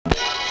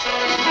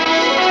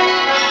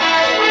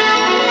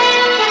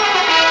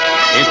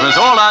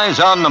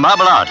eyes on the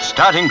Marble Arch,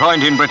 starting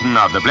point in Britain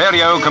of the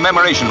Bleriot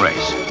Commemoration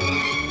Race.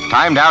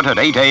 Timed out at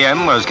 8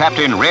 a.m. was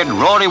Captain Red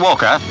Rory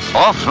Walker,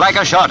 off like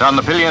a shot on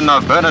the pillion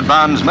of Bernard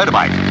Barnes'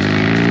 motorbike.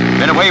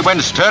 Then away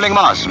went Stirling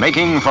Moss,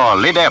 making for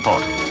Lyd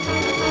Airport.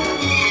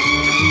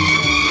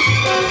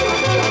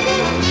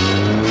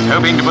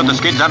 Hoping to put the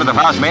skids under the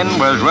fast men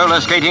was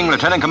roller skating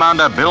Lieutenant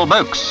Commander Bill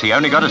Boaks. He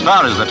only got as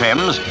far as the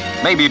Thames.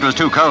 Maybe it was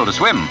too cold to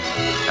swim.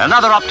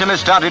 Another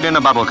optimist started in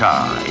a bubble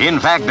car. In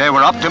fact, there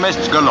were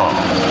optimists galore.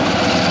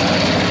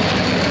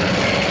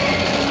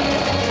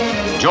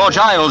 George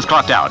Eyles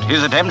clocked out,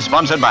 his attempt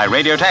sponsored by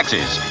radio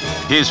taxis.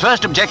 His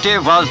first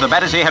objective was the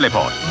Battersea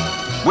Heliport.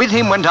 With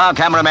him went our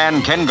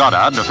cameraman Ken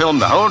Goddard to film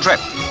the whole trip.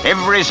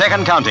 Every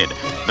second counted.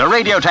 The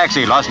radio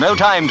taxi lost no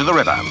time to the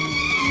river.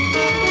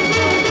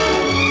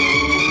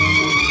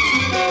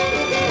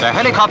 The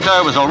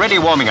helicopter was already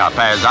warming up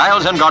as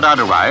Eyles and Goddard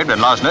arrived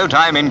and lost no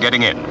time in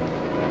getting in.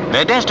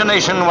 Their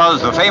destination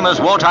was the famous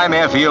wartime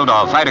airfield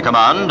of Fighter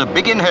Command,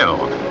 Biggin Hill.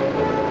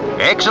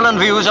 Excellent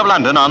views of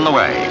London on the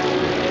way.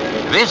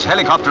 This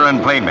helicopter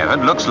and plane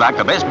method looks like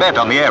the best bet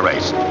on the air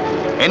race.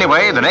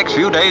 Anyway, the next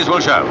few days will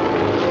show.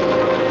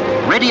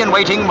 Ready and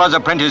waiting was a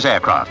Prentice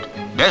aircraft.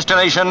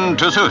 Destination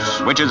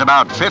Toussus, which is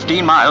about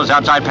 15 miles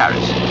outside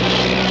Paris.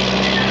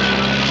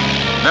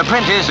 The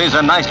Prentice is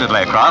a nice little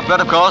aircraft,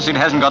 but of course it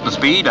hasn't got the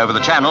speed over the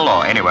Channel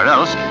or anywhere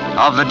else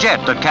of the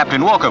jet that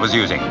Captain Walker was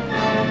using.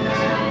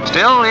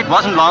 Still, it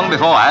wasn't long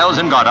before Eyles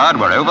and Goddard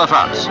were over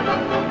France.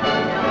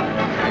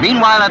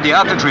 Meanwhile, at the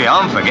Arc de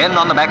Triomphe, again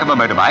on the back of a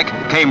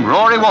motorbike, came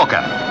Rory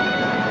Walker.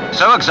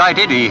 So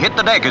excited, he hit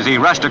the deck as he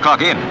rushed to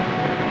clock in.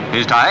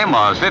 His time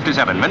was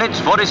 57 minutes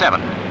 47.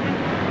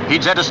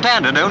 He'd set a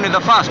standard only the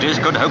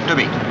fastest could hope to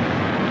beat.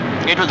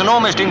 It was an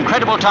almost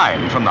incredible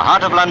time from the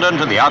heart of London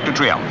to the Arc de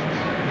Triomphe.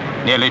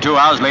 Nearly 2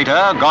 hours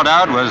later,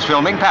 Goddard was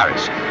filming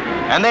Paris.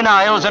 And then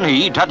Eyles and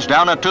he touched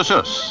down at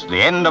Toussus,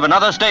 the end of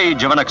another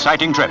stage of an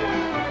exciting trip.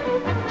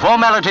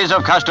 Formalities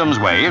of customs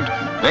waived,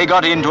 they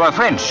got into a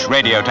French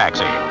radio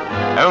taxi.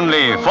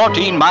 Only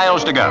 14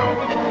 miles to go.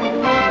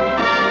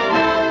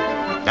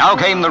 Now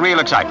came the real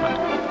excitement.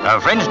 A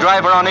French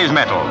driver on his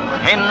mettle.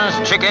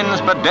 Hens,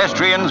 chickens,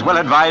 pedestrians well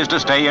advised to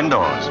stay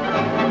indoors.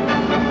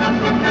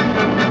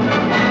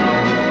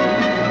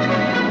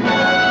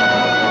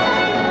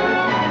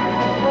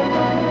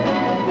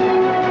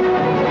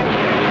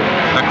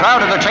 The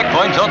crowd at the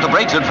checkpoint thought the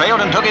brakes had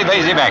failed and took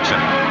evasive action.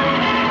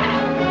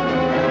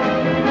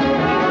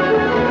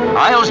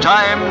 Eyles'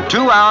 time,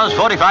 2 hours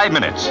 45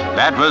 minutes.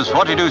 That was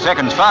 42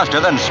 seconds faster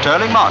than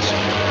Stirling Moss,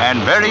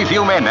 and very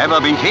few men ever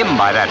beat him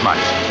by that much.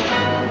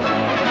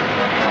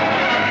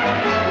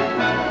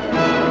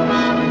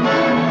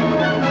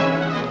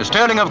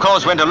 Stirling, of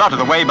course, went a lot of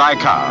the way by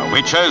car,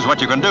 which shows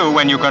what you can do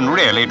when you can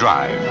really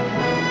drive.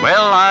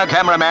 Well, our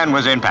cameraman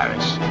was in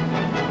Paris.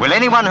 Will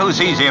anyone who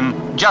sees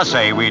him just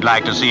say we'd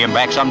like to see him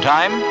back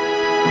sometime?